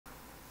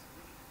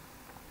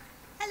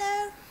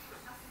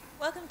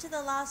welcome to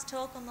the last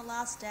talk on the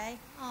last day.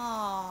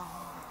 Oh,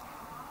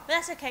 but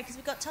that's okay because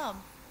we've got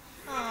Tom.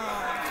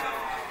 Oh.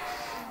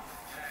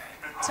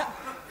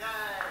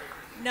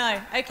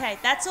 No, okay,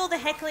 that's all the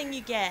heckling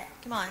you get.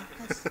 Come on,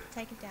 let's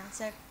take it down.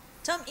 So,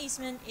 Tom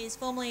Eastman is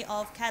formerly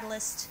of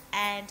Catalyst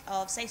and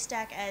of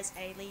SafeStack as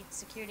a lead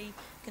security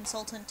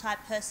consultant type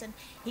person.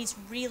 He's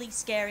really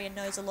scary and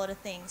knows a lot of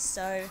things,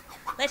 so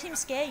let him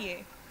scare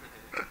you.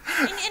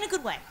 In a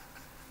good way.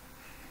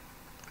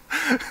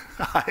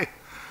 Hi.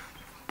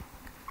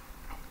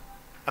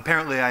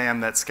 Apparently I am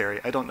that scary.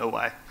 I don't know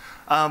why.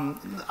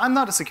 I'm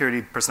not a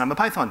security person. I'm a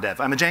Python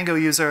dev. I'm a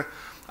Django user.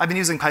 I've been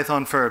using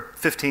Python for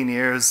 15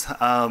 years,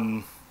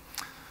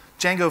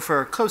 Django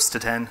for close to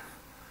 10,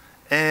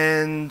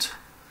 and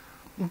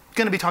I'm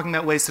going to be talking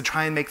about ways to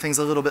try and make things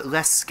a little bit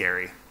less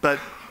scary. But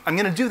I'm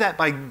going to do that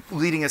by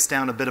leading us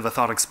down a bit of a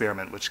thought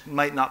experiment, which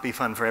might not be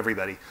fun for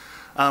everybody.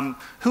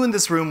 Who in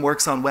this room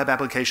works on web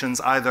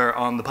applications either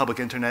on the public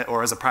internet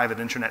or as a private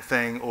internet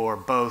thing, or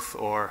both,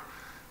 or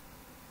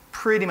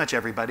pretty much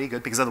everybody?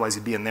 Good, because otherwise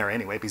you'd be in there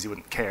anyway, because you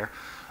wouldn't care.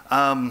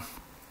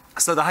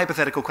 So the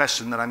hypothetical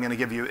question that I'm going to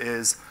give you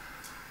is,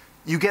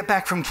 you get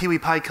back from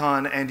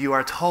KiwiPyCon and you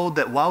are told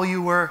that while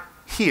you were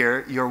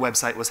here, your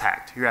website was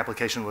hacked, your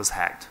application was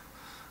hacked.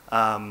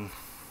 On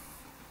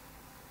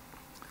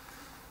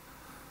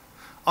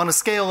a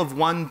scale of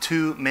 1,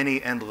 2,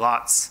 many, and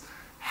lots,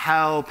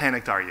 how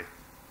panicked are you?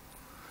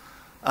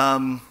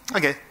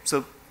 Okay,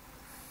 so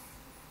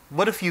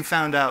what if you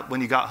found out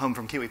when you got home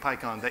from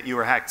KiwiPyCon that you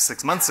were hacked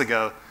 6 months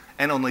ago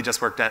and only just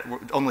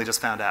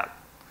found out?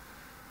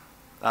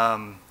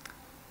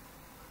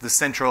 The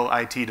central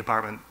IT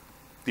department,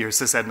 your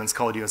sysadmins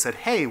called you and said,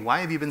 hey, why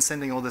have you been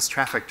sending all this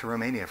traffic to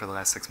Romania for the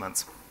last 6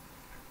 months?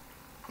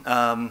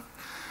 I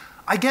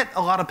get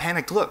a lot of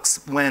panicked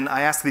looks when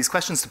I ask these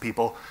questions to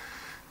people.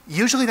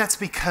 Usually that's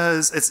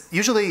because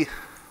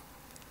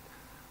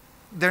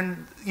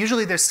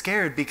they're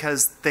scared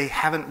because they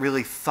haven't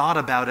really thought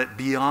about it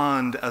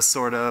beyond a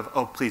sort of,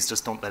 oh, please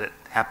just don't let it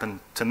happen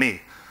to me.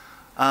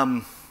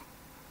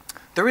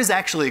 There is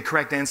actually a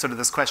correct answer to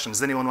this question.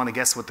 Does anyone want to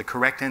guess what the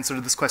correct answer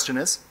to this question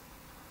is?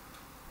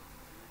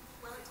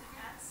 Wellington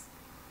cats?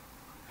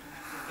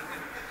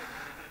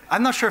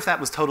 I'm not sure if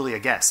that was totally a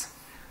guess.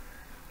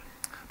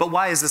 But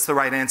why is this the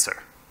right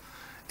answer?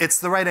 It's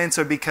the right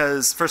answer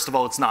because, first of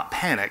all, it's not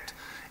panicked.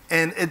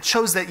 And it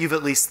shows that you've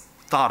at least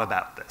thought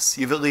about this.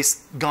 You've at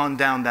least gone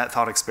down that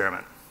thought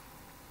experiment.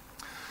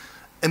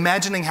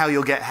 Imagining how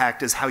you'll get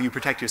hacked is how you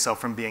protect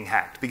yourself from being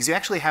hacked, because you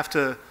actually have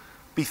to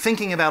be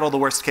thinking about all the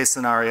worst case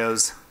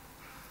scenarios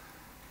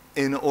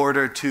in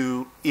order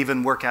to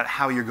even work out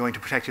how you're going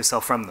to protect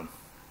yourself from them.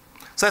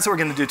 So that's what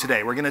we're going to do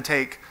today. We're going to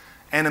take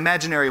an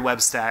imaginary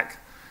web stack,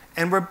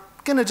 and we're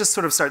going to just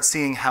sort of start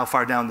seeing how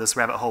far down this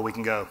rabbit hole we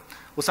can go.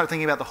 We'll start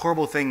thinking about the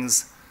horrible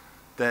things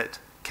that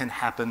can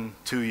happen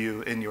to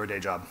you in your day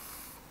job.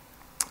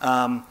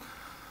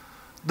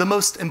 The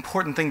most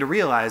important thing to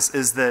realize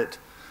is that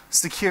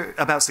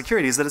about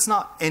security is that it's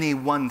not any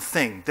one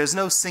thing. There's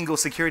no single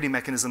security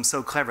mechanism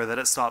so clever that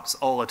it stops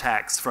all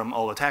attacks from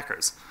all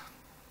attackers,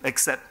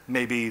 except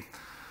maybe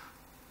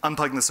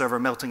unplugging the server,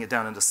 melting it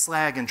down into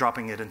slag, and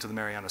dropping it into the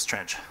Marianas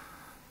Trench.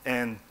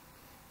 And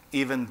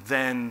even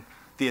then,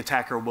 the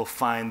attacker will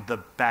find the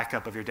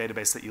backup of your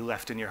database that you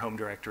left in your home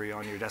directory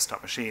on your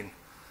desktop machine.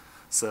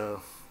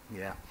 So,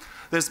 yeah.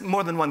 There's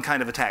more than one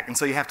kind of attack, and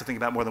so you have to think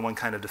about more than one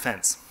kind of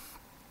defense.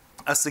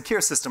 A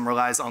secure system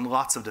relies on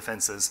lots of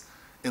defenses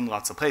in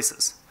lots of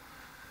places.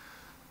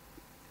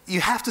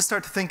 You have to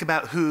start to think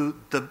about who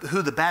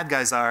the bad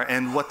guys are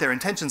and what their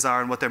intentions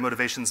are and what their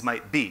motivations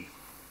might be.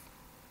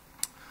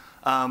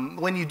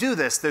 When you do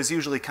this, there's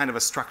usually kind of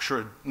a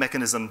structured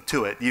mechanism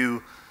to it.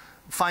 You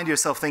find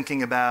yourself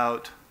thinking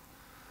about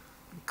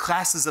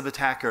classes of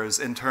attackers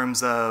in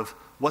terms of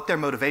what their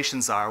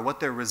motivations are, what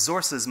their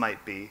resources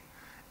might be,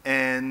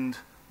 and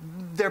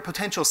their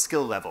potential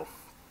skill level.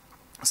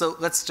 So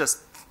let's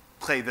just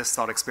play this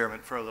thought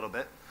experiment for a little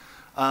bit.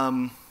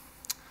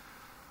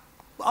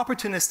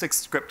 Opportunistic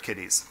script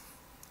kiddies.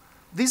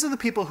 These are the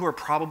people who are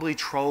probably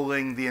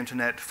trolling the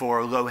internet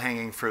for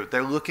low-hanging fruit.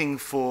 They're looking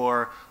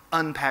for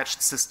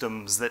unpatched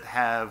systems that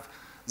have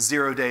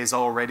 0 days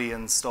already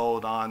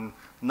installed on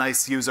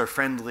nice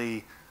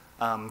user-friendly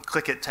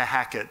click it to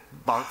hack it,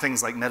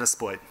 things like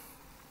Metasploit.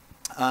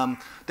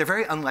 They're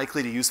very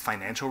unlikely to use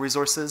financial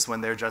resources when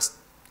they're just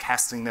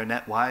casting their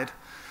net wide.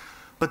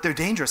 But they're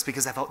dangerous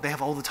because they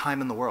have all the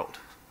time in the world.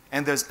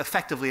 And there's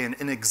effectively an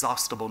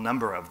inexhaustible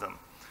number of them.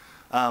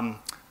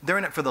 They're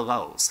in it for the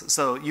lulz.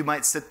 So you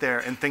might sit there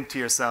and think to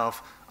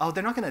yourself, oh,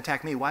 they're not going to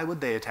attack me. Why would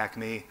they attack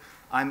me?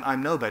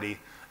 I'm nobody.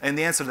 And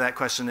the answer to that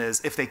question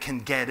is, if they can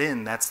get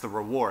in, that's the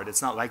reward.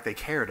 It's not like they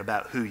cared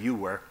about who you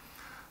were.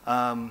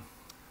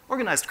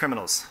 Organized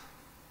criminals.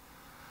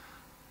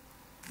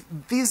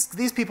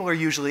 These people are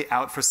usually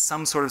out for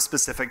some sort of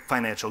specific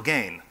financial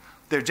gain.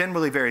 They're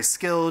generally very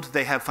skilled.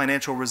 They have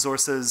financial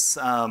resources,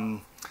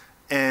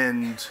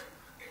 and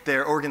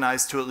they're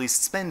organized to at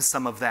least spend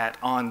some of that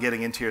on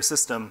getting into your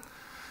system.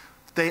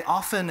 they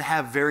often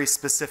have very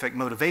specific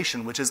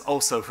motivation, which is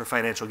also for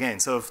financial gain.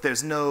 So if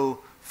there's no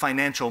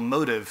financial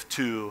motive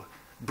to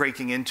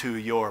breaking into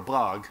your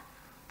blog,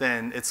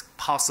 then it's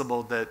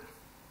possible that,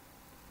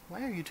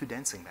 why are you two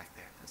dancing back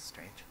there? That's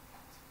strange.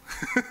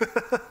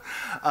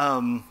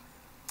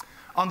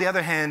 On the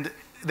other hand,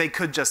 they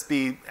could just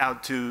be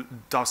out to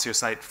DOS your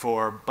site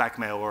for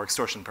blackmail or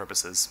extortion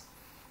purposes.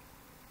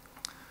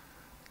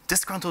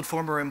 Disgruntled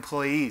former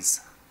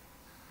employees.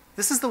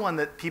 This is the one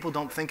that people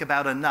don't think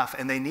about enough,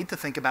 and they need to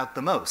think about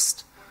the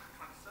most.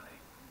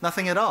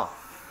 Nothing at all.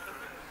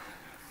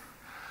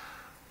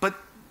 But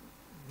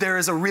there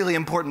is a really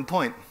important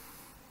point.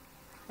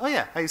 Oh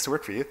yeah, I used to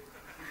work for you.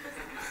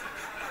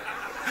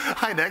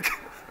 Hi, Nick.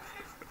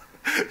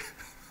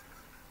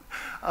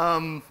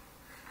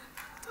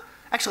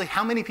 Actually,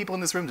 how many people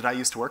in this room did I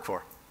used to work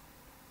for?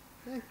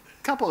 A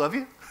couple of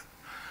you.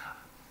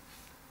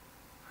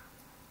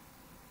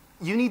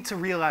 You need to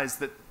realize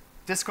that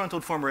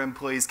disgruntled former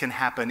employees can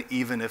happen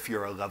even if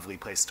you're a lovely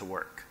place to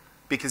work,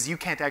 because you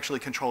can't actually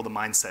control the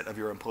mindset of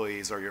your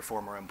employees or your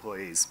former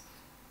employees.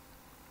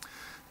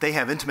 They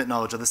have intimate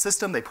knowledge of the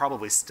system. They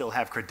probably still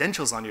have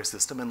credentials on your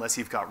system unless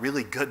you've got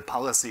really good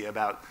policy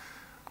about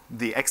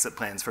the exit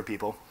plans for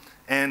people.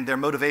 And their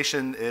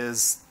motivation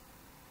is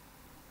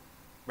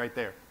right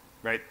there,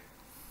 right?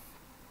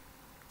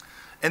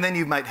 And then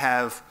you might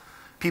have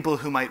people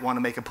who might want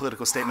to make a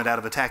political statement out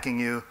of attacking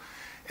you.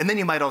 And then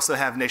you might also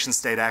have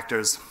nation-state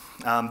actors.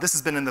 This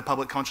has been in the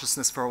public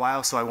consciousness for a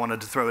while, so I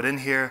wanted to throw it in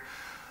here.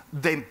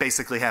 They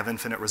basically have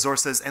infinite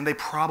resources, and they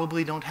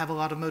probably don't have a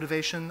lot of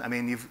motivation. I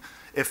mean,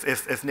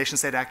 if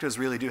nation-state actors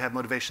really do have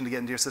motivation to get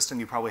into your system,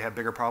 you probably have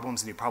bigger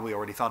problems, and you probably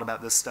already thought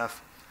about this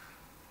stuff.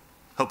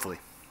 Hopefully.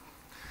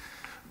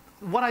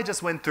 What I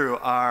just went through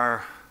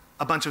are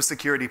a bunch of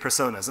security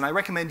personas, and I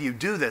recommend you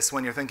do this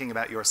when you're thinking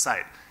about your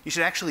site. You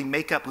should actually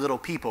make up little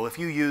people. If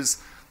you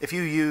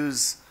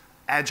use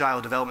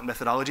agile development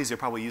methodologies, you're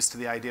probably used to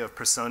the idea of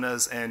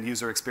personas and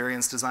user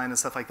experience design and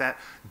stuff like that.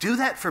 Do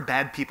that for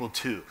bad people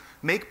too.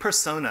 Make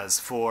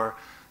personas for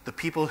the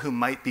people who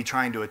might be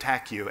trying to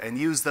attack you, and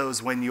use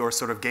those when you're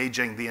sort of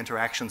gauging the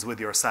interactions with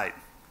your site.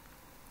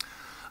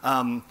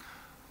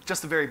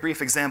 Just a very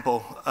brief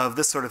example of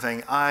this sort of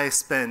thing. I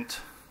spent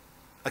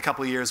a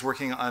couple of years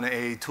working on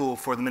a tool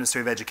for the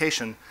Ministry of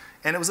Education,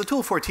 and it was a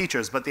tool for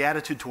teachers, but the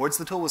attitude towards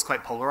the tool was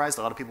quite polarized.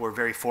 A lot of people were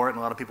very for it, and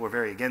a lot of people were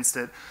very against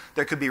it.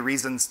 There could be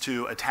reasons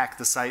to attack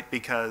the site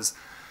because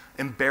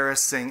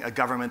embarrassing a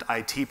government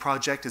IT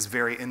project is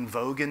very in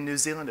vogue in New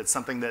Zealand. It's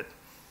something that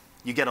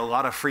you get a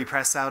lot of free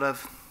press out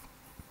of.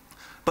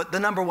 But the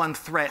number one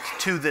threat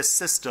to this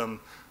system,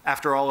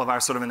 after all of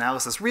our sort of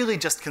analysis, really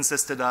just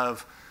consisted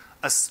of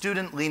a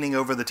student leaning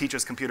over the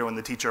teacher's computer when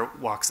the teacher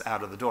walks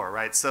out of the door,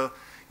 right? So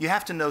you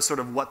have to know sort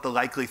of what the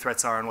likely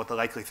threats are and what the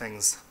likely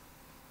things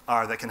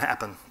are that can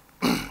happen.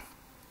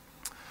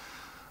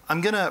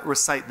 I'm going to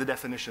recite the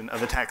definition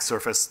of attack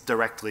surface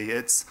directly.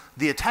 It's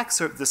the attack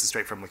surface, this is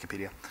straight from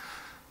Wikipedia.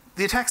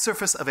 The attack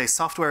surface of a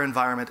software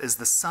environment is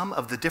the sum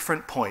of the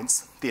different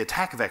points, the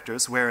attack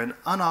vectors, where an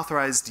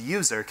unauthorized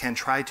user can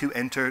try to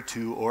enter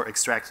to or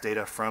extract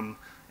data from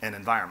an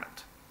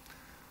environment.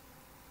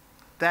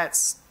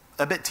 That's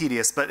a bit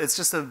tedious, but it's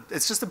just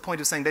a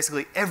point of saying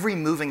basically every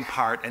moving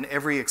part and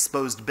every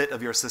exposed bit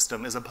of your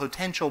system is a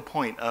potential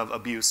point of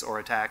abuse or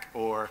attack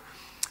or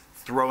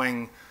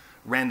throwing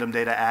random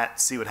data at,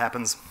 see what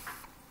happens.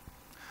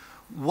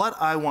 What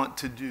I want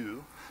to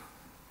do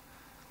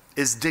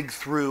is dig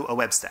through a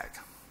web stack.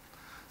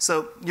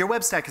 So your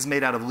web stack is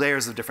made out of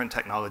layers of different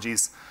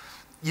technologies.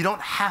 You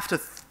don't have to,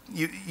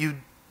 you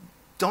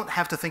don't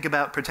have to think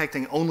about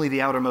protecting only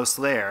the outermost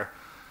layer.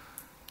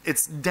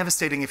 It's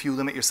devastating if you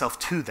limit yourself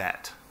to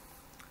that.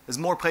 There's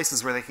more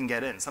places where they can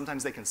get in.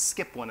 Sometimes they can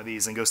skip one of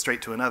these and go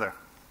straight to another.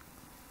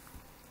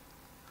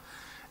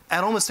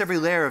 At almost every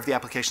layer of the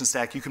application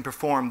stack, you can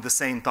perform the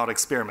same thought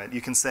experiment.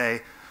 You can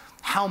say,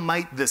 how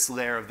might this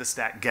layer of the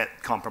stack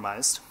get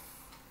compromised?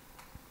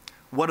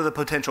 What are the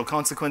potential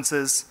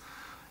consequences?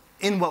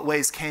 In what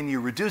ways can you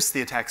reduce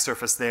the attack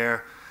surface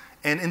there?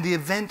 And in the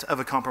event of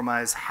a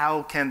compromise,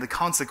 how can the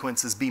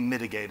consequences be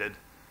mitigated,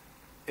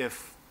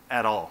 if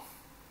at all?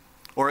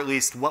 Or at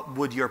least, what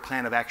would your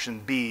plan of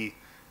action be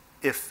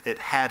if it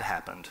had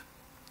happened?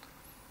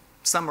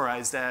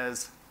 Summarized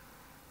as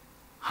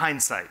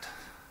hindsight.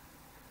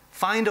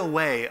 Find a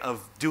way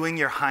of doing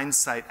your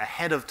hindsight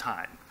ahead of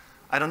time.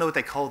 I don't know what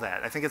they call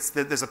that. I think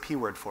there's a P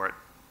word for it.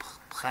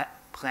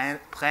 Planning.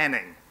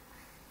 Planning.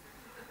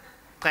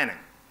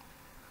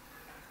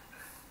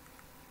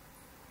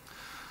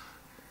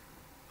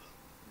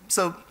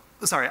 So,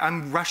 sorry,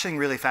 I'm rushing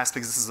really fast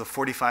because this is a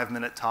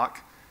 45-minute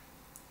talk,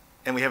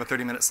 and we have a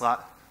 30-minute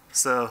slot.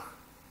 So,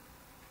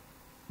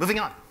 moving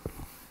on.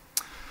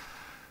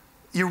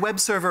 Your web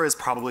server is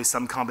probably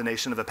some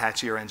combination of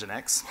Apache or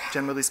Nginx,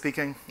 generally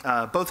speaking.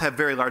 Both have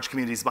very large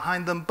communities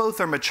behind them. Both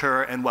are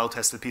mature and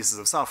well-tested pieces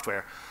of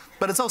software.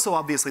 But it's also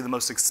obviously the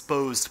most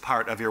exposed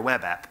part of your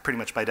web app, pretty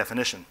much by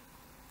definition.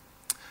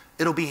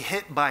 It'll be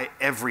hit by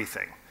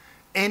everything.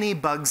 Any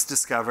bugs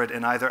discovered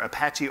in either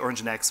Apache or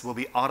Nginx will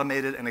be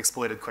automated and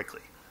exploited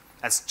quickly.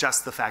 That's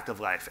just the fact of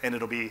life. And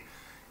it'll be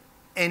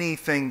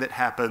anything that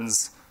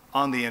happens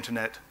on the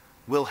internet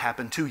will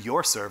happen to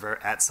your server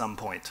at some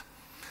point.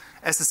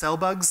 SSL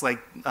bugs like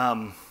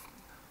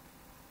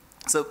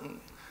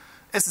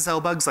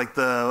SSL bugs like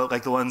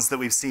the ones that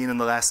we've seen in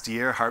the last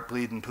year,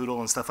 Heartbleed and Poodle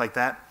and stuff like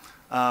that.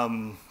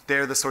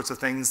 They're the sorts of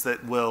things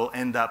that will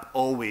end up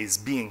always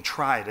being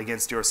tried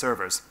against your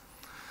servers.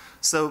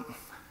 So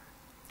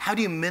how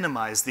do you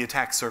minimize the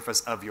attack surface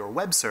of your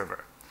web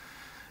server?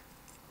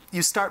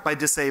 You start by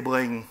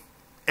disabling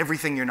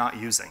everything you're not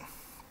using.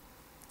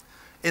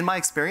 In my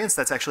experience,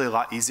 that's actually a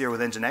lot easier with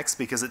Nginx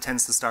because it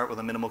tends to start with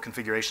a minimal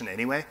configuration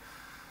anyway.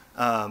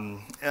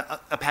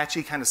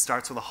 Apache kind of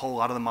starts with a whole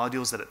lot of the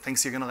modules that it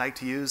thinks you're going to like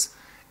to use,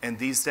 and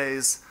these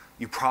days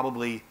you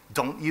probably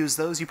don't use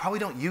those. You probably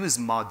don't use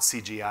mod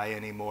CGI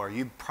anymore.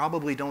 You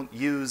probably do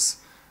use,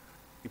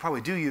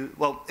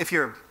 well, if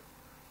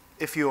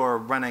you're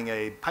running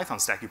a Python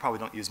stack, you probably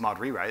don't use mod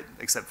rewrite,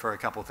 except for a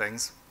couple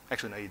things.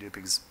 Actually, no, you do,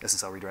 because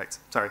SSL redirects.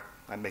 Sorry,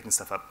 I'm making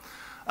stuff up.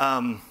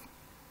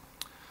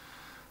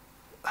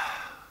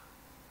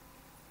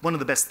 One of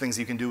the best things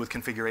you can do with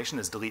configuration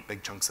is delete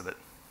big chunks of it.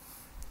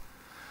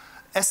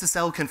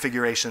 SSL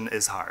configuration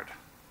is hard.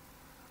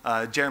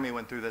 Jeremy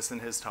went through this in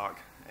his talk.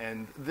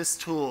 And this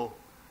tool,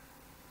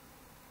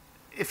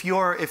 if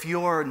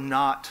you're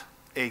not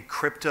a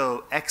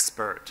crypto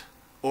expert,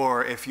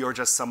 or if you're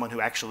just someone who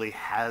actually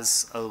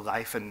has a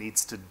life and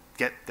needs to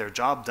get their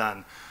job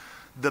done,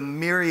 the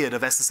myriad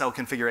of SSL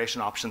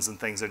configuration options and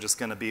things are just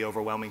going to be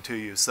overwhelming to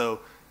you.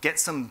 So get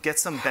some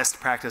best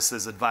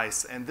practices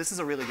advice, and this is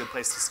a really good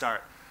place to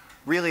start.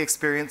 Really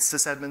experienced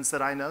sysadmins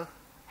that I know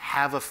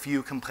have a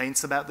few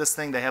complaints about this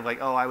thing. They have like,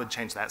 oh, I would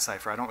change that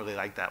cipher. I don't really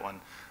like that one.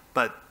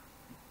 But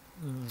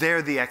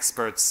they're the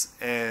experts,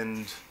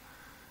 and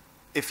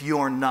if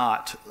you're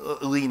not,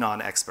 lean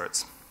on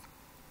experts.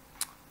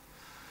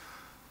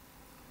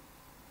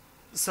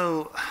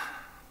 So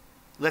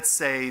let's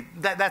say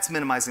that's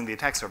minimizing the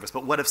attack surface,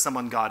 but what if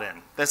someone got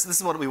in? This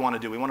is what we want to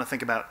do. We want to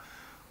think about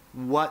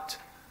what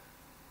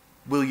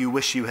will you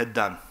wish you had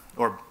done?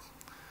 Or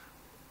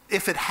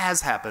if it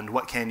has happened,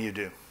 what can you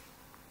do?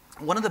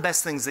 One of the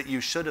best things that you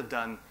should have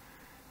done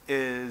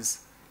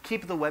is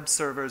keep the web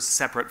servers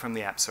separate from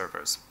the app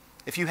servers.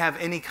 If you have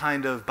any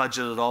kind of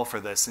budget at all for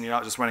this and you're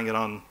not just running it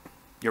on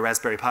your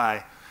Raspberry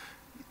Pi,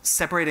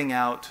 separating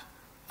out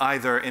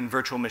either in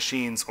virtual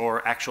machines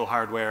or actual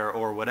hardware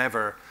or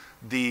whatever,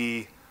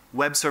 the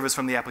web servers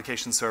from the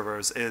application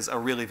servers is a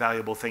really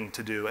valuable thing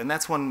to do. And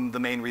that's one of the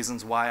main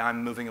reasons why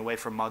I'm moving away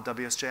from mod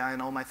WSGI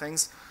and all my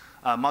things.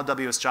 Mod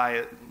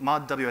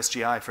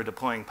WSGI for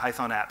deploying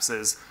Python apps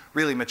is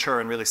really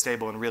mature and really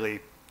stable and really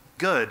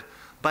good,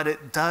 but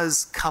it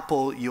does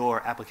couple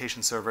your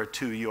application server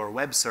to your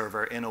web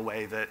server in a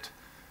way that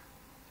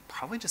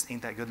probably just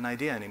ain't that good an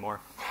idea anymore.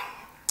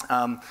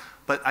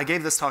 But I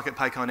gave this talk at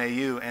PyCon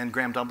AU, and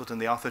Graham Dumpleton,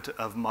 the author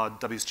of mod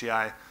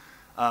WSGI,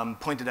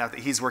 pointed out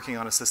that he's working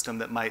on a system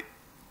that might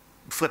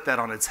flip that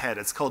on its head.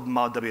 It's called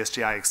mod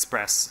WSGI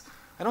Express.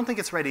 I don't think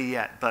it's ready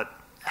yet, but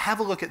have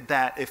a look at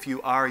that if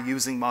you are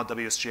using mod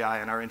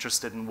WSGI and are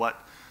interested in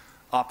what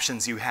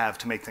options you have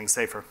to make things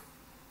safer.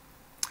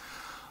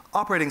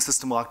 Operating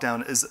system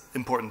lockdown is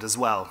important as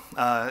well.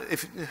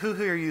 Who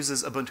here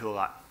uses Ubuntu a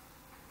lot?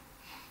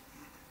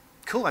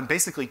 Cool, I'm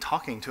basically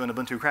talking to an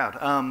Ubuntu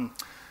crowd.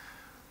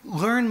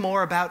 Learn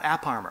more about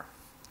AppArmor.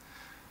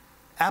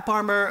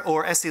 AppArmor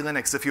or SE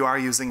Linux, if you are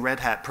using Red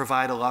Hat,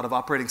 provide a lot of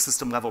operating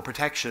system level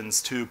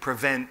protections to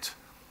prevent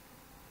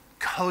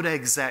code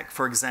exec,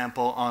 for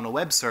example, on a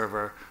web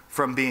server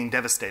from being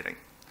devastating.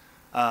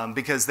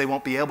 Because they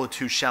won't be able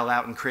to shell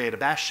out and create a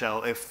bash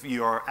shell if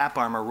your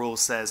AppArmor rule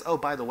says, oh,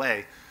 by the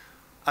way,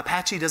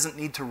 Apache doesn't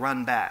need to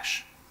run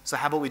bash, so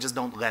how about we just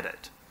don't let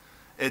it?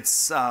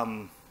 It's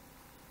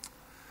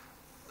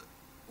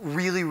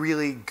really,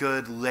 really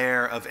good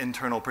layer of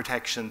internal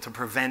protection to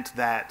prevent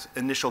that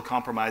initial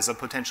compromise of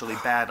potentially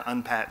bad,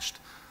 unpatched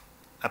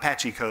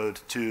Apache code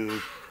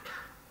to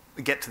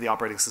get to the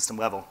operating system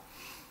level.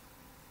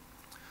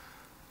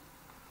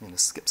 I'm going to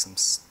skip some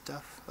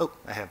stuff. Oh,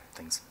 I have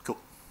things. Cool.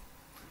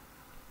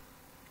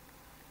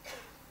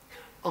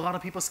 A lot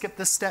of people skip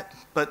this step,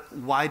 but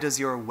why does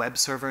your web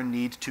server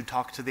need to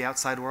talk to the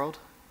outside world?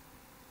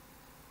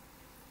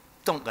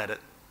 Don't let it.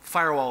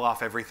 Firewall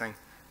off everything.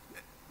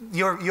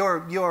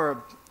 Your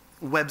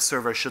web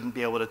server shouldn't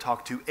be able to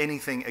talk to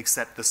anything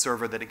except the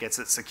server that it gets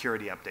its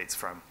security updates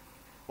from.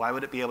 Why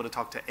would it be able to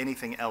talk to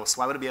anything else?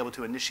 Why would it be able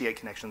to initiate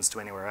connections to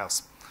anywhere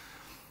else?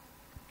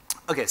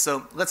 Okay,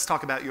 so let's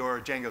talk about your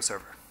Django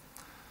server,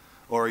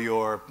 or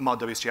your mod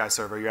WSGI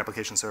server, your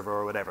application server,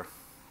 or whatever.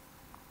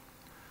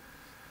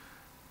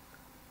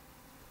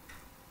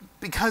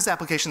 Because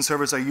application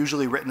servers are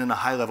usually written in a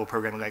high-level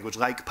programming language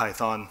like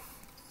Python,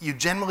 you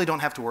generally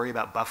don't have to worry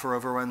about buffer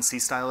overrun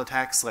C-style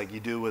attacks like you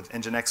do with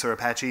Nginx or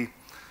Apache.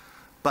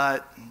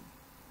 But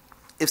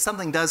if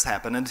something does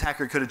happen, an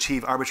attacker could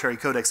achieve arbitrary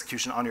code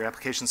execution on your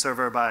application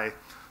server by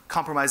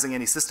compromising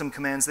any system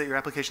commands that your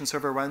application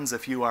server runs.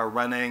 If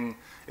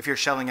you're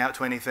shelling out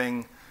to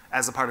anything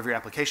as a part of your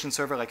application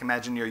server. Like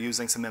imagine you're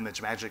using some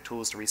image magic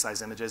tools to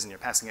resize images and you're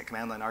passing it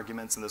command line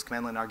arguments and those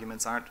command line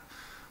arguments aren't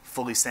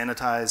fully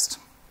sanitized.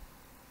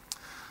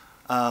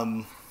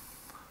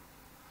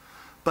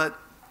 But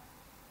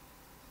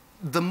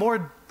the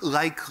more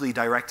likely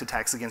direct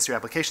attacks against your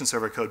application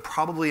server code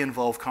probably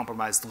involve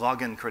compromised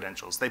login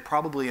credentials. They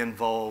probably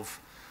involve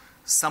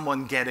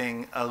someone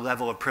getting a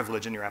level of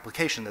privilege in your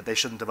application that they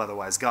shouldn't have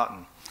otherwise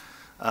gotten.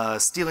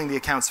 Stealing the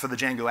accounts for the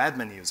Django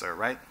admin user,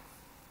 right?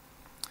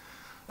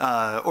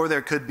 Or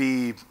there could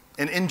be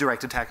an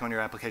indirect attack on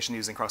your application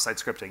using cross-site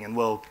scripting, and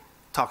we'll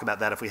talk about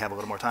that if we have a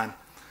little more time.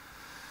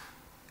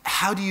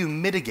 How do you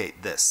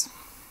mitigate this?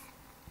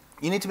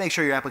 You need to make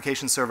sure your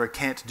application server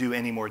can't do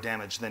any more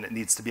damage than it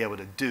needs to be able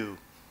to do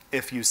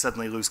if you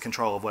suddenly lose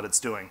control of what it's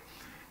doing.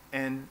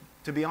 And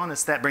to be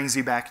honest, that brings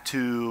you back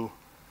to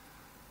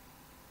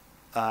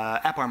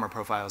AppArmor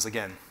profiles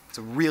again. It's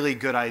a really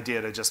good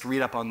idea to just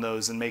read up on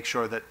those and make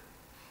sure that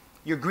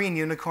your green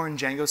unicorn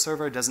Django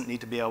server doesn't need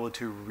to be able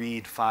to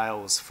read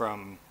files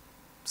from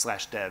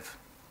 /dev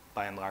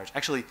by and large.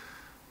 Actually,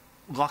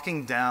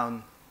 locking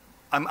down,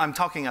 I'm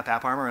talking up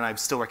AppArmor and I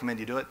still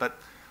recommend you do it, but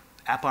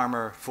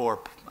AppArmor for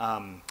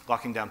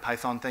locking down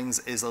Python things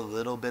is a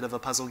little bit of a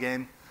puzzle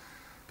game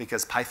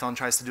because Python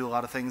tries to do a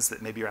lot of things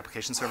that maybe your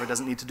application server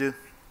doesn't need to do,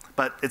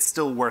 but it's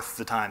still worth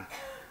the time.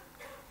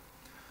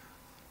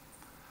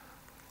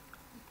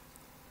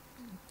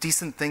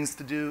 Decent things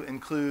to do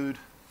include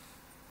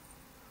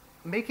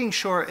making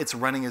sure it's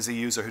running as a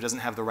user who doesn't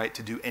have the right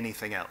to do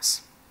anything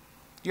else.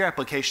 Your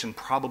application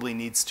probably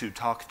needs to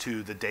talk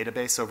to the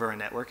database over a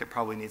network. It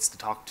probably needs to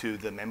talk to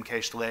the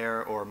memcached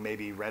layer or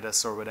maybe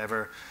Redis or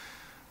whatever.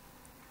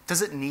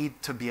 Does it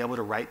need to be able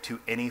to write to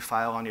any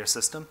file on your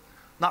system?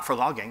 Not for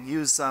logging.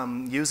 Use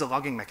a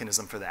logging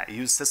mechanism for that.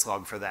 Use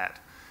syslog for that.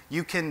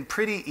 You can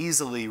pretty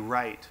easily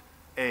write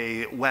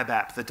a web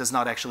app that does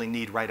not actually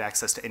need write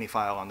access to any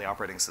file on the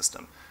operating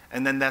system.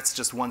 And then that's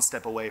just one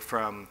step away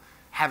from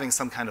having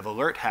some kind of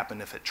alert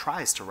happen if it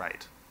tries to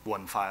write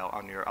one file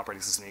on your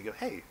operating system. You go,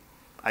 hey,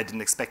 I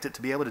didn't expect it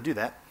to be able to do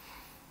that.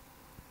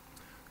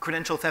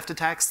 Credential theft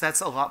attacks,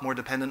 that's a lot more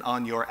dependent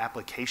on your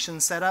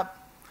application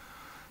setup.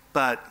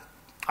 But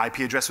IP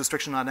address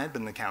restriction on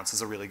admin accounts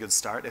is a really good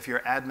start. If you're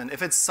admin,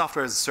 if it's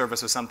software as a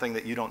service or something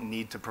that you don't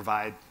need to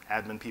provide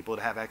admin people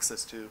to have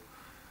access to,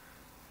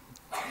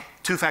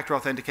 two-factor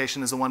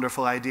authentication is a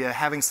wonderful idea.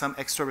 Having some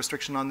extra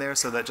restriction on there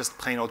so that just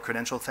plain old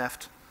credential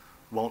theft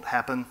won't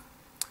happen.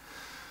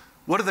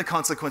 What are the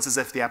consequences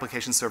if the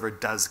application server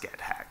does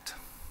get hacked?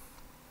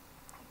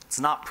 It's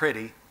not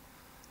pretty.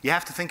 You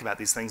have to think about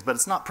these things, but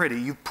it's not pretty.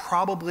 You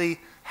probably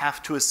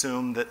have to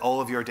assume that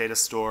all of your data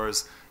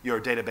stores, your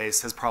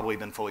database has probably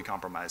been fully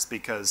compromised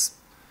because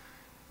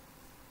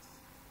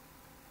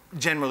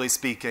generally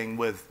speaking,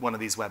 with one of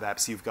these web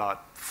apps, you've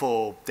got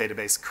full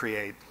database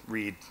create,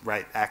 read,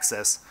 write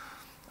access.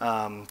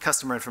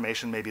 Customer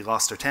information may be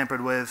lost or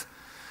tampered with.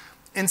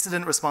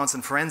 Incident response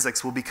and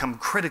forensics will become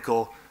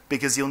critical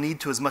because you'll need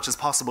to, as much as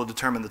possible,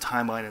 determine the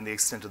timeline and the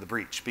extent of the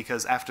breach.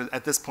 Because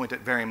at this point,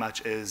 it very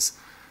much is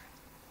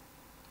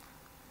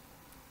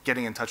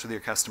getting in touch with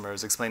your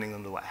customers, explaining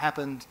them to what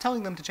happened,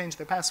 telling them to change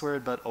their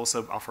password, but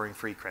also offering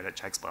free credit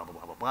checks, blah, blah,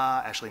 blah, blah,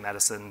 blah. Ashley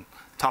Madison,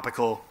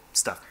 topical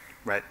stuff,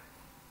 right?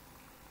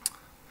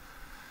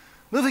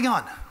 Moving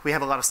on, we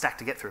have a lot of stack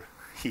to get through.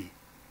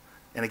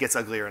 And it gets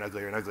uglier and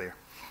uglier and uglier.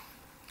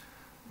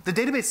 The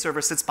database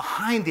server sits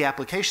behind the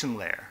application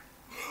layer.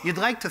 You'd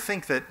like to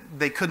think that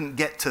they couldn't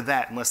get to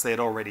that unless they had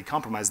already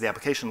compromised the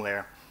application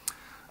layer.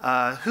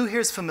 Who here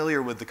is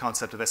familiar with the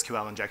concept of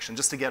SQL injection?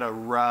 Just to get a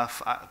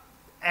rough,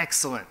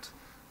 excellent.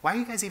 Why are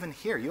you guys even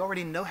here? You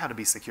already know how to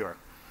be secure.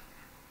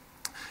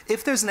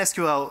 If there's an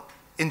SQL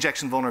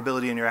injection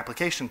vulnerability in your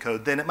application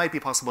code, then it might be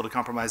possible to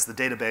compromise the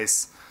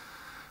database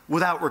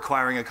without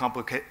requiring a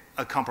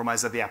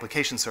compromise of the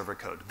application server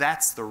code.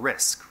 That's the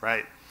risk,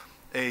 right?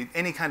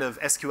 Any kind of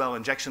SQL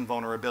injection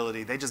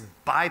vulnerability, they just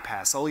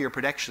bypass all your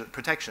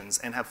protections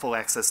and have full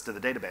access to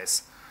the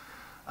database.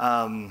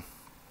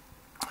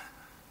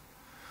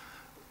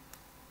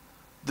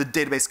 The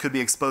database could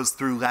be exposed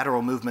through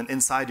lateral movement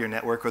inside your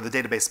network, or the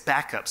database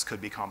backups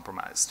could be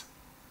compromised.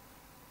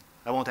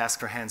 I won't ask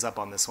for hands up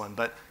on this one,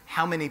 but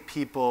how many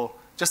people,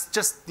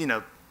 just you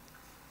know,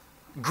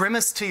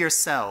 grimace to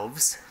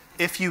yourselves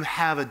if you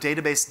have a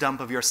database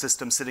dump of your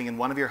system sitting in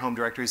one of your home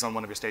directories on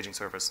one of your staging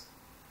servers.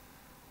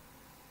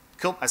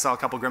 Cool, I saw a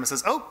couple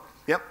grimaces. Oh,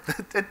 yep,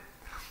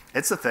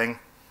 it's a thing.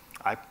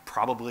 I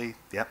probably,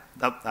 yep,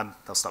 oh,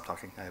 I'll stop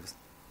talking. I have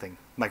a thing,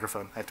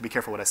 microphone. I have to be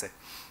careful what I say.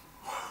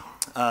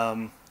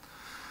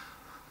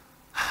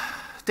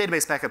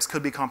 Database backups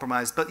could be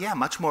compromised, but yeah,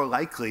 much more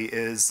likely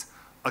is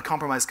a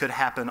compromise could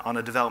happen on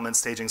a development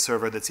staging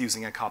server that's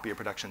using a copy of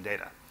production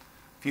data.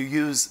 If you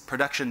use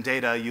production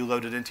data, you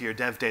load it into your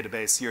dev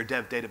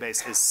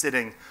database is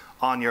sitting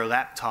on your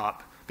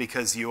laptop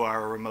because you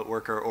are a remote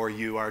worker or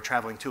you are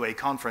traveling to a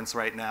conference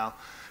right now.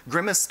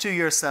 Grimace to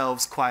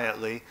yourselves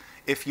quietly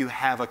if you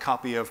have a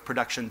copy of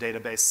production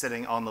database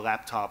sitting on the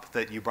laptop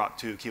that you brought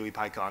to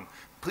KiwiPyCon.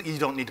 You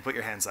don't need to put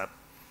your hands up.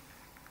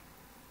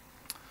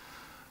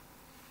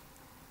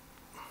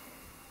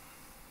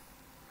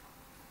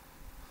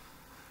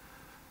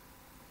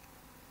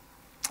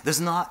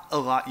 There's not a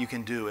lot you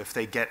can do if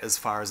they get as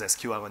far as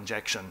SQL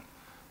injection,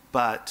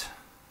 but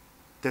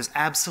there's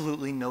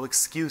absolutely no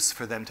excuse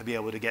for them to be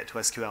able to get to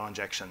SQL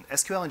injection.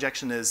 SQL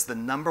injection is the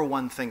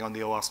 #1 thing on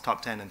the OWASP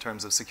top 10 in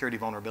terms of security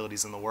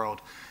vulnerabilities in the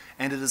world,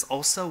 and it is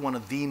also one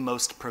of the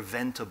most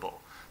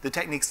preventable. The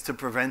techniques to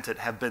prevent it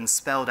have been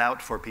spelled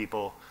out for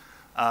people.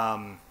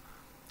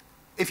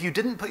 If you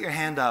didn't put your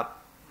hand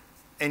up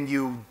and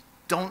you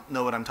don't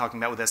know what I'm talking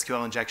about with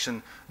SQL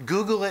injection,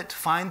 Google it,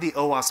 find the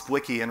OWASP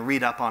wiki, and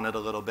read up on it a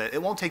little bit.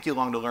 It won't take you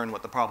long to learn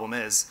what the problem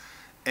is.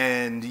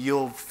 And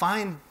you'll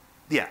find,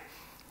 yeah,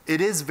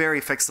 it is very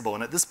fixable.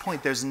 And at this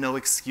point, there's no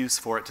excuse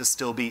for it to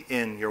still be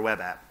in your web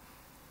app.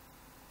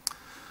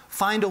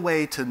 Find a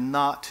way to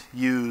not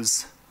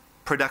use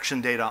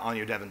production data on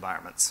your dev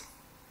environments.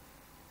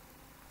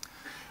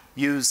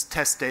 Use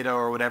test data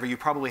or whatever. You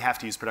probably have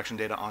to use production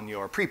data on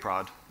your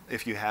pre-prod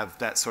if you have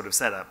that sort of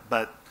setup.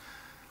 But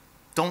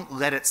don't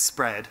let it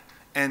spread.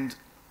 And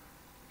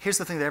here's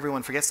the thing that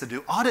everyone forgets to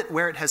do. Audit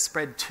where it has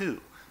spread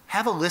to.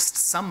 Have a list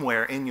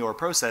somewhere in your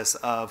process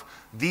of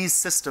these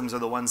systems are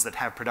the ones that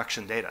have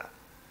production data.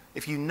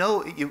 If you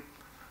know,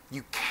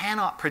 you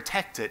cannot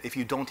protect it if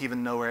you don't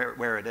even know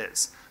where it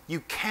is.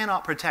 You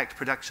cannot protect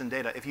production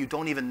data if you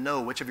don't even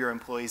know which of your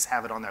employees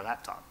have it on their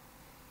laptop.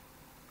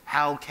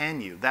 How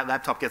can you? That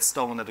laptop gets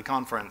stolen at a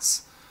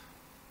conference.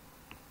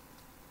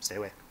 Stay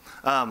away.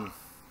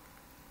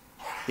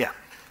 Yeah.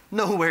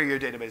 Know where your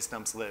database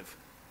dumps live.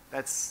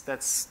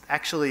 That's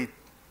actually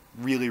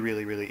really,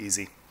 really, really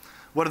easy.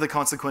 What are the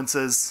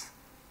consequences?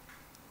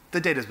 The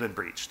data's been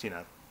breached, you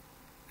know.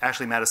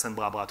 Ashley Madison,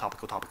 blah, blah,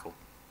 topical, topical.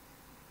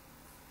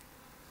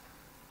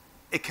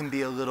 It can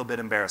be a little bit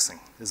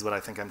embarrassing, is what I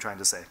think I'm trying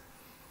to say.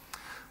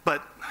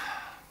 But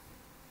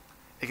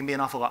it can be an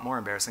awful lot more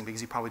embarrassing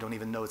because you probably don't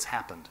even know it's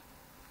happened.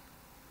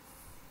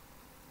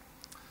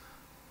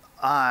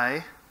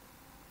 I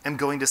am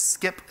going to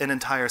skip an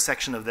entire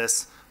section of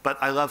this, but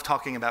I love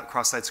talking about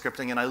cross-site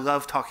scripting, and I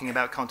love talking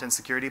about content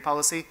security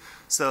policy.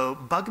 So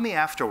bug me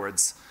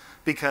afterwards,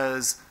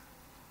 because,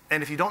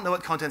 and if you don't know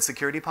what content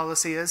security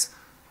policy is,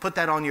 put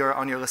that on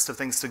your list of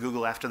things to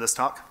Google after this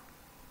talk.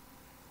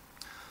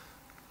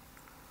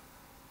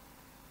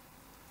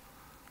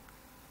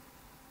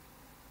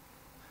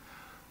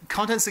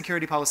 Content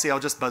security policy,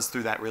 I'll just buzz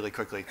through that really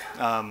quickly.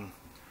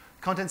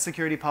 Content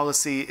security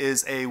policy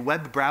is a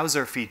web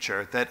browser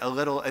feature that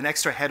an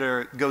extra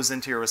header goes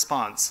into your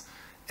response,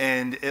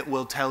 and it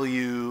will tell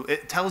you,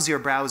 it tells your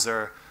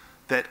browser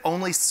that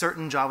only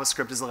certain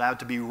JavaScript is allowed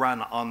to be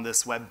run on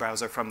this web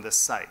browser from this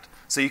site.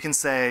 So you can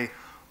say,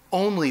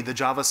 only the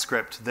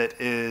JavaScript that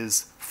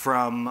is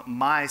from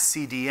my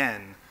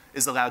CDN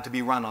is allowed to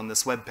be run on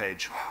this web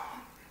page.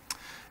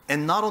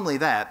 And not only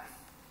that,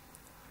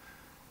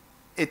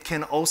 it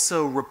can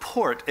also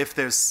report if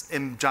there's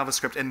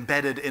JavaScript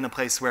embedded in a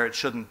place where it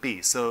shouldn't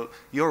be. So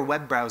your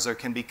web browser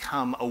can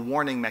become a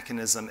warning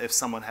mechanism if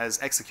someone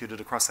has executed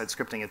a cross-site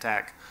scripting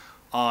attack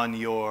on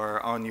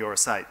your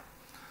site.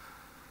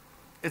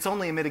 It's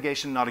only a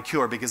mitigation, not a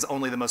cure, because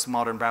only the most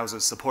modern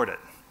browsers support it.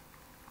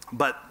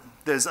 But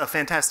there's a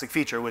fantastic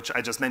feature, which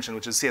I just mentioned,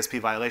 which is CSP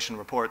violation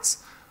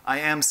reports. I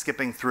am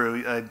skipping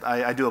through.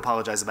 I do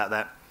apologize about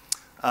that.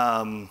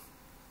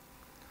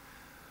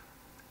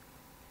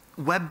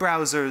 Web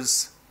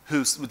browsers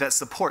that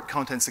support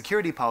content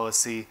security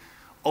policy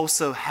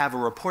also have a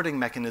reporting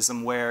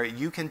mechanism where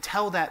you can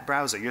tell that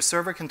browser, your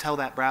server can tell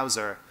that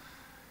browser,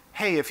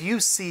 hey, if you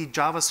see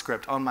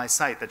JavaScript on my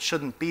site that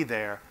shouldn't be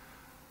there,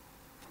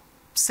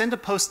 send a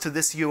post to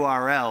this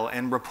URL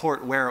and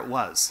report where it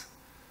was.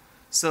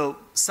 So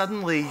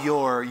suddenly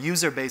your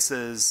user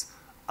base's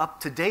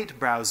up-to-date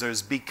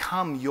browsers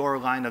become your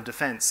line of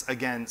defense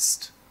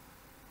against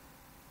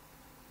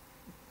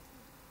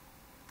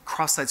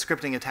cross-site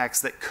scripting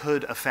attacks that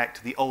could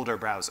affect the older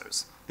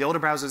browsers. The older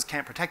browsers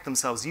can't protect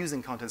themselves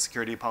using content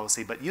security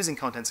policy, but using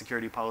content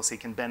security policy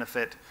can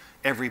benefit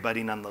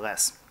everybody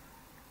nonetheless.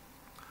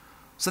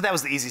 So that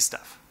was the easy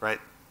stuff, right?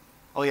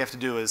 All you have to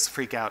do is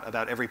freak out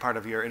about every part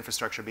of your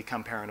infrastructure,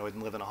 become paranoid,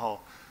 and live in a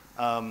hole.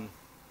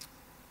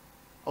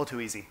 All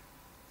too easy.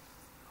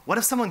 What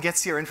if someone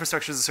gets your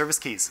infrastructure as a service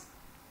keys?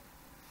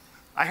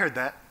 I heard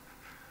that.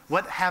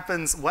 What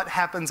happens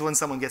when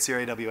someone gets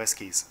your AWS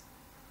keys?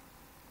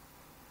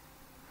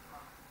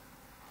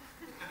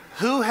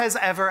 Who has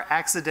ever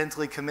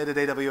accidentally committed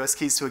AWS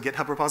keys to a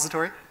GitHub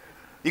repository?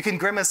 You can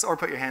grimace or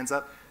put your hands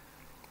up.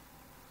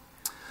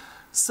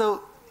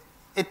 So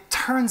it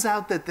turns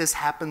out that this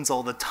happens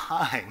all the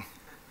time.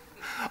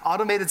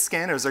 Automated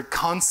scanners are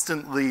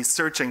constantly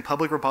searching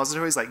public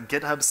repositories like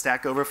GitHub,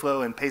 Stack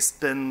Overflow, and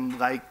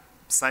Pastebin-like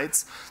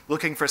sites,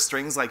 looking for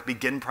strings like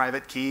begin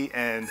private key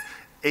and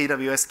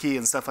AWS key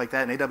and stuff like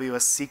that, and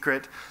AWS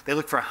secret. They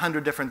look for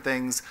 100 different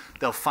things.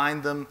 They'll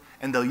find them,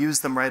 and they'll use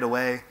them right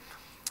away.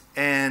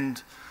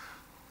 And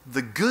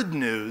the good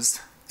news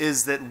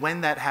is that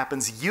when that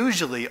happens,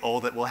 usually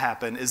all that will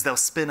happen is they'll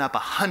spin up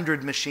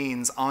 100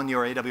 machines on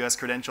your AWS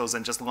credentials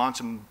and just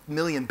launch a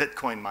million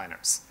Bitcoin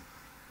miners.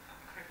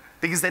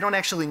 because they don't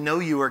actually know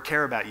you or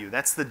care about you.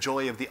 That's the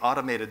joy of the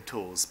automated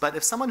tools. But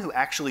if someone who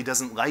actually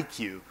doesn't like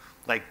you,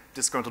 like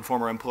disgruntled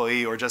former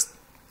employee or just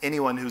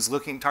anyone who's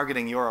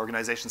targeting your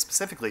organization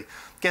specifically,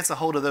 gets a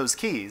hold of those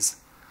keys,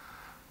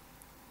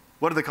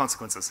 what are the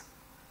consequences?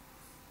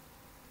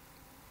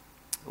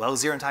 Well,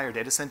 is your entire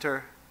data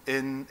center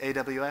in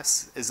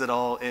AWS? Is it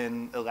all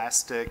in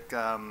Elastic,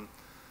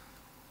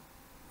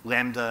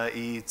 Lambda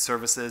E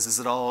services? Is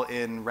it all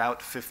in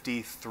Route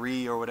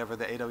 53 or whatever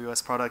the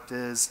AWS product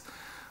is?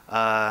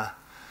 Are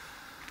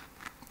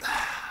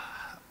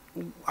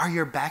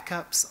your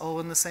backups all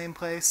in the same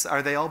place?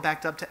 Are they all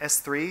backed up to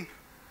S3?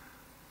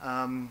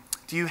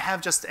 Do you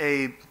have just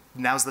a,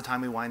 now's the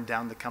time we wind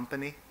down the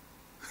company?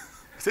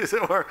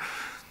 So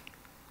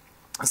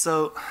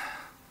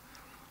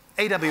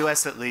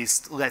AWS at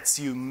least lets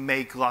you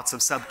make lots of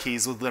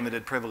subkeys with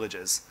limited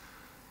privileges.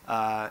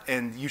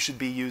 And you should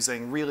be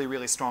using really,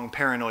 really strong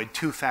paranoid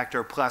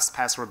two-factor plus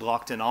password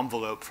locked-in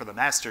envelope for the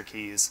master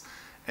keys,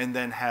 and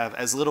then have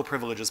as little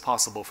privilege as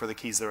possible for the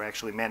keys that are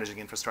actually managing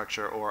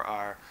infrastructure or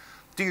are.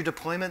 Do your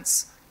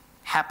deployments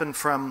happen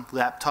from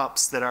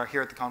laptops that are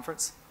here at the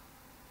conference?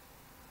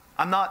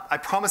 I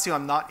promise you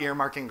I'm not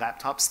earmarking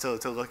laptops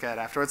to look at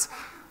afterwards.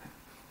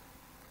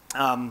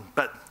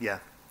 But yeah.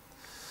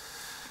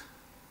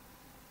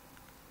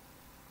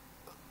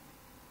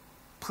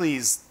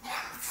 Please,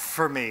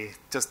 for me,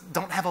 just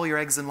don't have all your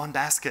eggs in one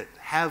basket.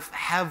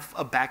 Have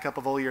a backup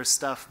of all your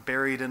stuff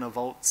buried in a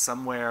vault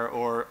somewhere,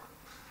 or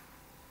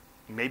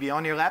maybe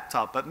on your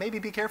laptop, but maybe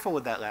be careful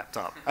with that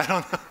laptop. I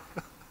don't know.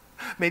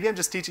 Maybe I'm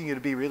just teaching you to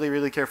be really,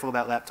 really careful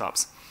about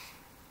laptops.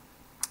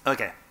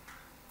 Okay,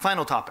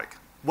 final topic.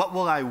 What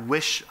will I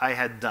wish I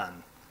had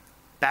done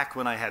back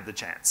when I had the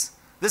chance?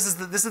 This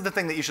is the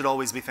thing that you should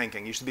always be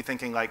thinking. You should be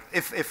thinking, like,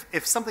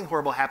 if something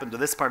horrible happened to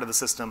this part of the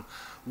system,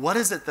 what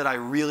is it that I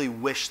really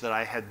wish that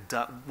I had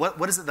done?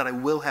 What is it that I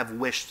will have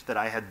wished that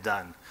I had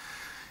done?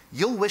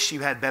 You'll wish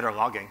you had better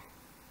logging.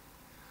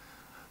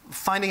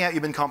 Finding out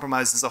you've been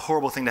compromised is a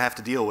horrible thing to have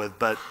to deal with,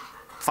 but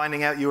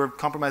finding out you were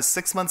compromised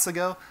 6 months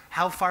ago,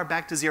 how far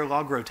back does your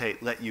log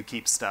rotate let you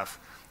keep stuff?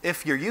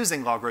 If you're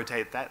using log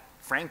rotate, that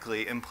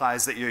frankly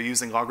implies that you're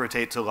using log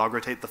rotate to log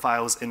rotate the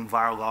files in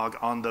var log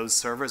on those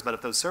servers, but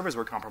if those servers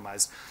were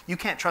compromised, you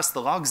can't trust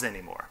the logs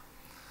anymore.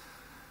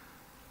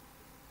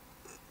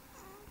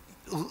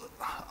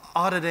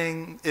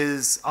 Auditing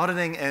is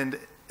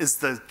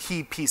the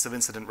key piece of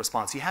incident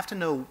response. You have to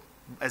know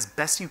as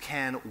best you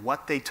can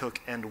what they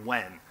took and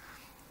when.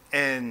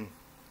 And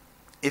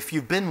if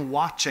you've been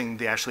watching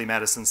the Ashley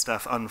Madison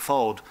stuff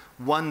unfold,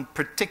 one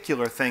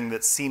particular thing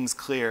that seems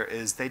clear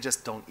is they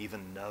just don't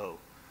even know.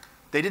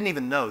 They didn't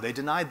even know. They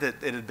denied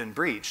that it had been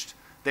breached.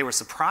 They were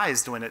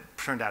surprised when it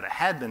turned out it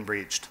had been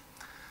breached.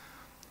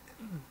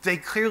 They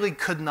clearly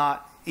could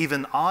not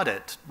even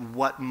audit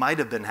what might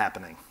have been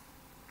happening.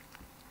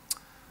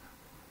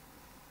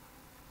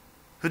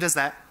 Who does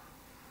that?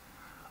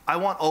 I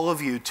want all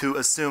of you to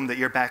assume that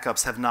your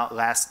backups have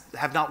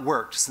not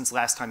worked since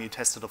last time you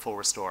tested a full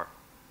restore.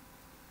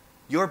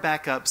 Your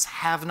backups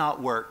have not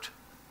worked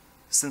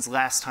since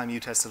last time you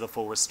tested a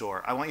full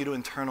restore. I want you to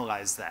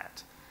internalize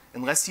that.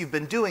 Unless you've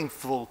been doing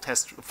full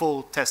test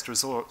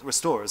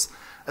restores,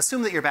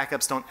 assume that your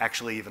backups don't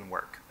actually even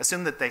work.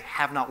 Assume that they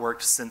have not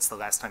worked since the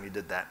last time you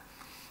did that.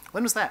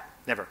 When was that?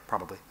 Never,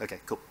 probably. Okay,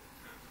 cool.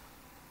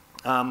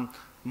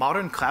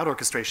 Modern cloud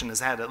orchestration has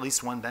had at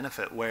least one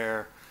benefit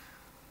where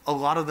a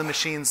lot of the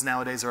machines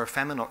nowadays are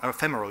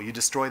ephemeral. You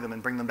destroy them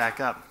and bring them back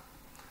up.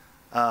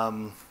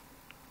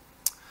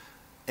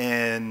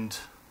 And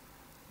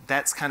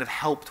that's kind of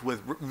helped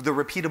with the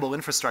repeatable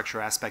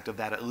infrastructure aspect of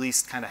that. At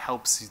least kind of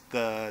helps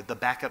the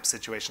backup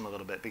situation a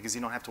little bit because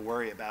you don't have to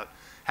worry about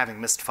having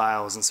missed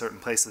files in certain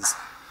places.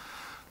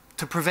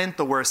 To prevent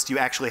the worst, you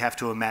actually have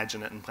to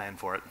imagine it and plan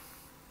for it.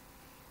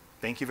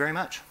 Thank you very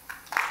much.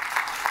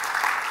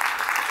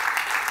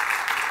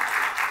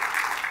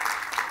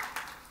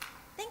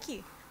 Thank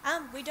you.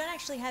 We don't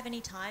actually have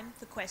any time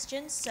for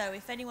questions, so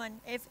if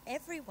everyone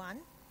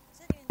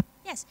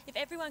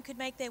could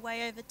make their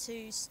way over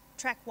to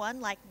track 1,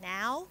 like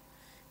now,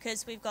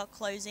 because we've got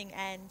closing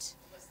and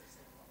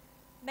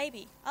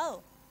maybe.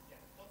 Oh.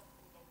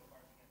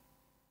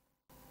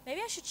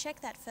 Maybe I should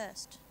check that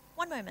first.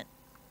 One moment.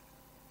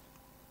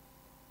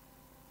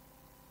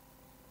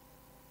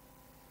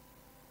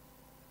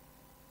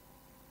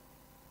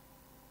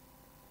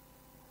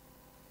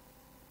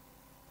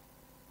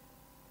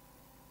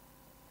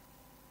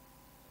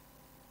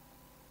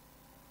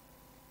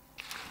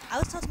 I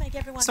was told to make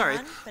everyone run,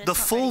 but it's not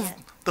ready yet.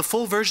 The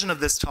full version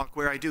of this talk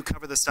where I do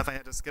cover the stuff I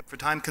had to skip for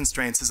time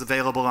constraints is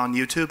available on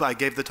YouTube. I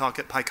gave the talk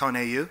at PyCon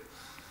AU.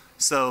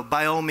 So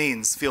by all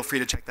means, feel free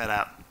to check that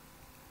out.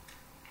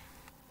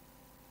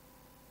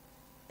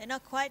 They're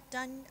not quite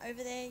done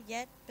over there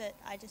yet, but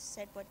I just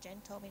said what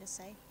Jen told me to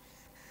say.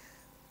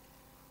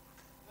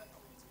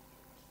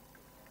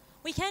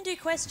 We can do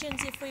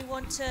questions if we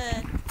want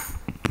to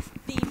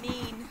be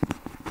mean.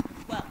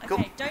 Well, okay,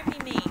 cool. Don't be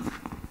mean.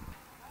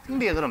 You can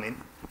be a little mean.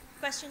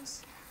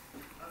 Questions?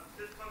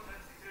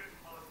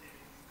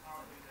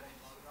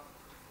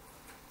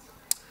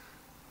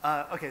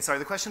 Okay, sorry.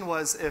 The question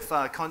was if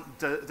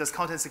does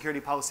content security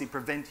policy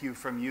prevent you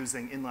from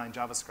using inline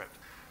JavaScript?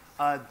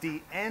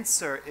 The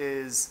answer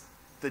is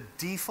the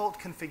default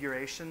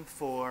configuration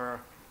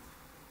for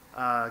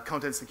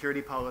content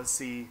security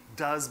policy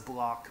does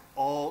block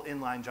all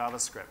inline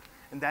JavaScript.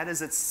 And that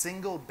is its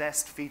single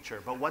best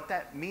feature. But what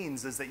that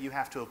means is that you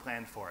have to have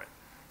planned for it.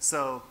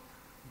 So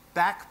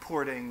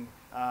backporting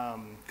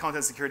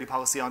content security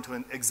policy onto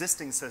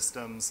existing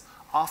systems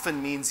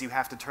often means you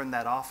have to turn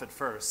that off at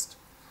first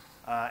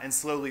and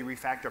slowly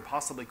refactor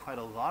possibly quite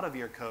a lot of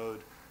your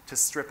code to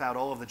strip out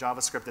all of the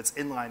JavaScript that's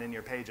inline in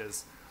your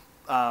pages.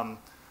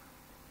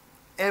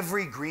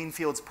 Every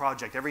Greenfields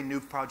project, every new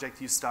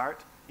project you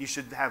start, you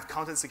should have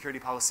content security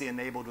policy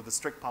enabled with a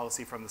strict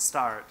policy from the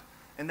start.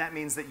 And that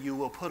means that you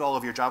will put all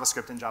of your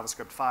JavaScript in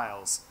JavaScript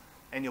files,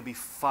 and you'll be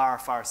far,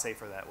 far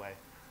safer that way.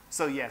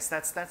 So yes,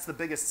 that's the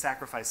biggest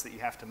sacrifice that you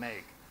have to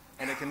make.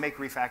 And it can make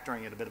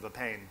refactoring it a bit of a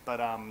pain,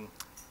 but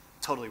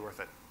totally worth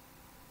it.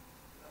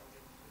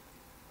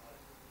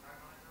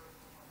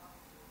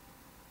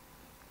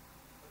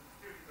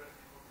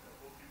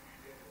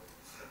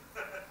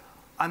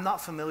 I'm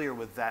not familiar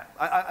with that.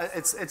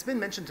 It's been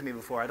mentioned to me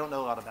before. I don't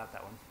know a lot about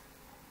that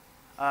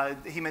one.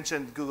 He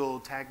mentioned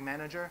Google Tag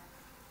Manager.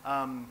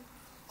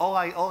 All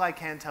I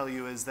can tell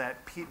you is that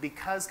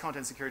because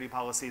content security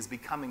policy is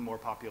becoming more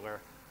popular,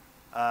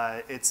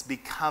 it's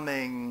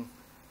becoming,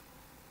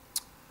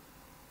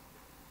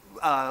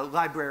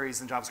 libraries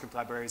and JavaScript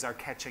libraries are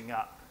catching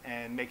up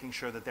and making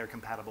sure that they're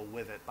compatible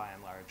with it by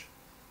and large.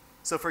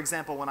 So for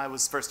example, when I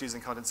was first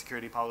using content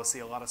security policy,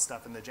 a lot of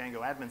stuff in the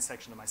Django admin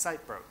section of my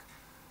site broke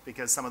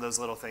because some of those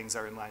little things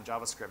are inline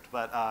JavaScript.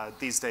 But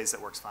these days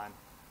it works fine.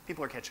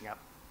 People are catching up.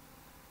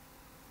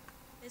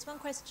 There's one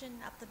question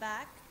up the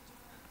back.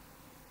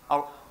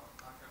 Oh.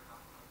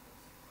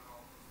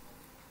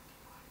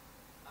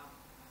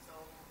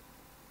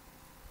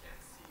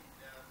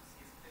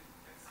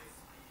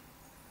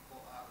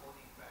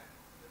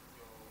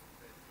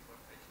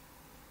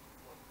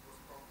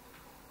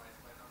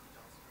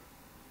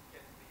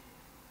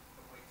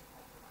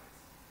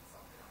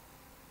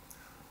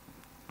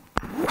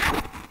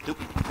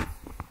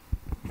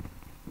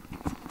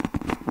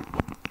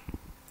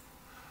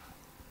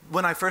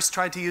 When I first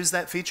tried to use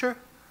that feature,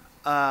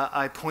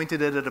 I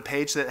pointed it at a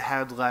page that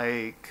had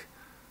like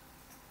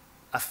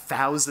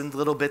 1,000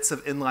 little bits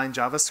of inline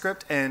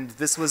JavaScript, and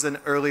this was an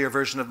earlier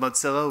version of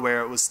Mozilla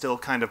where it was still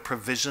kind of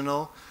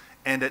provisional,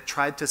 and it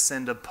tried to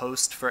send a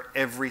post for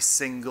every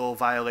single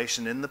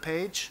violation in the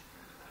page.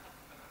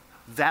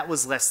 That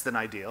was less than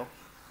ideal.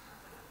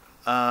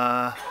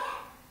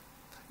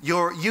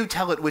 You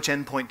tell it which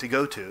endpoint to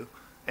go to,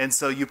 and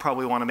so you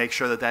probably want to make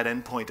sure that that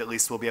endpoint at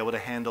least will be able to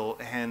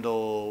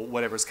handle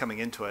whatever's coming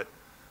into it.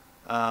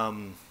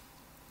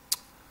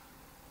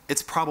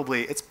 It's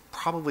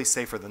probably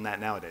safer than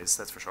that nowadays,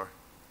 that's for sure.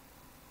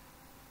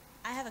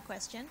 I have a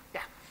question.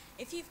 Yeah.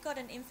 If you've got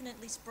an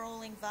infinitely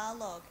sprawling var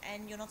log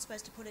and you're not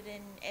supposed to put it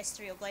in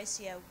S3 or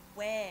Glacier,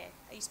 where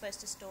are you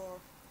supposed to store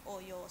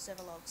all your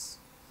server logs?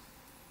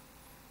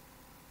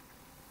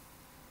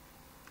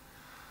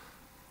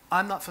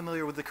 I'm not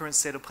familiar with the current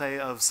state of play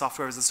of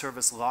software as a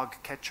service log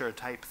catcher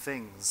type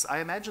things. I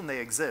imagine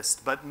they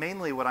exist, but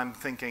mainly what I'm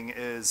thinking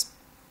is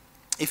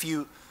if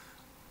you,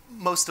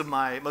 most of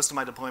my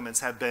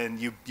deployments have been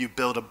you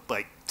build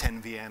like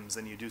 10 VMs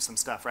and you do some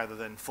stuff rather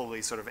than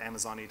fully sort of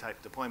Amazon-y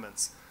type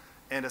deployments.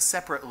 And a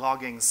separate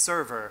logging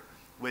server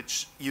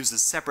which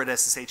uses separate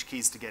SSH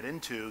keys to get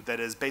into that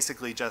is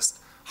basically just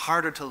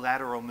harder to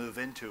lateral move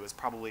into is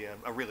probably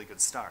a really good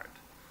start.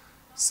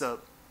 So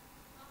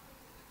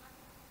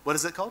what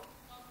is it called?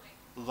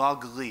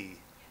 Logly.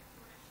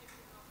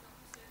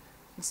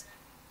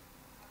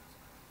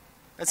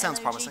 That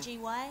sounds promising.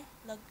 L-O-G-G-Y?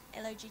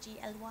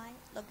 L-O-G-G-L-Y?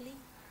 Logly?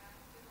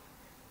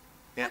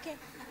 Yeah. Okay.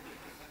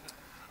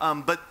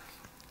 But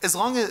as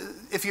long as,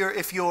 if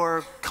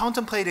you're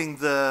contemplating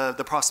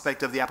the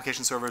prospect of the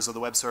application servers or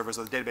the web servers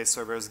or the database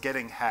servers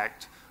getting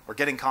hacked or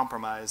getting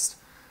compromised,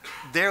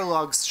 their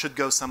logs should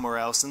go somewhere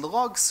else. And the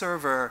log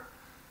server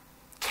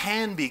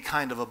can be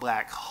kind of a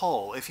black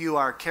hole. If you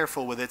are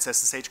careful with its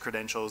SSH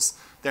credentials,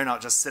 they're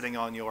not just sitting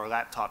on your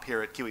laptop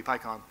here at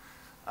QEPyCon,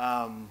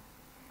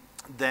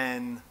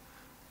 then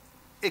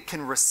it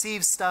can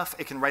receive stuff,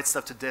 it can write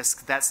stuff to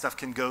disk, that stuff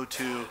can go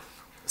to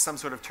some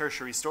sort of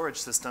tertiary storage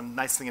system.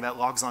 Nice thing about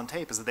logs on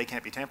tape is that they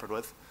can't be tampered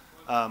with.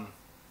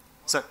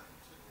 So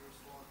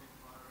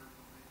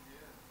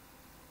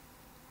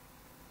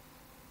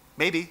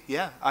maybe,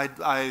 yeah.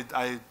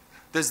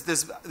 There's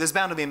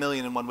bound to be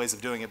 1,000,001 ways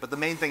of doing it, but the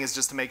main thing is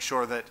just to make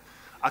sure that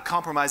a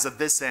compromise of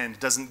this end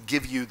doesn't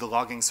give you the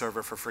logging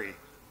server for free.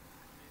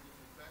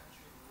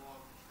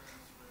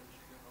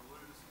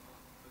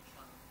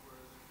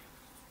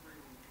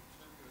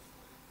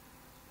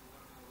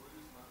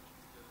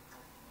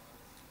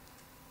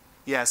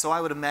 Yeah, so I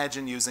would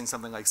imagine using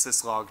something like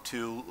syslog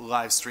to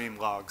live stream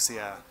logs,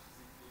 yeah.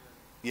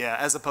 Yeah,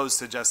 as opposed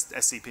to just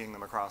SCPing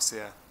them across,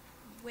 yeah.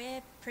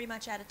 We're pretty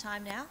much out of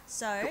time now,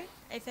 so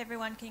if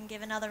everyone can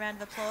give another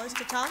round of applause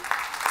to Tom.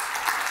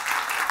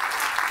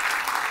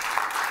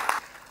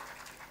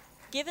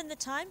 Given the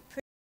time,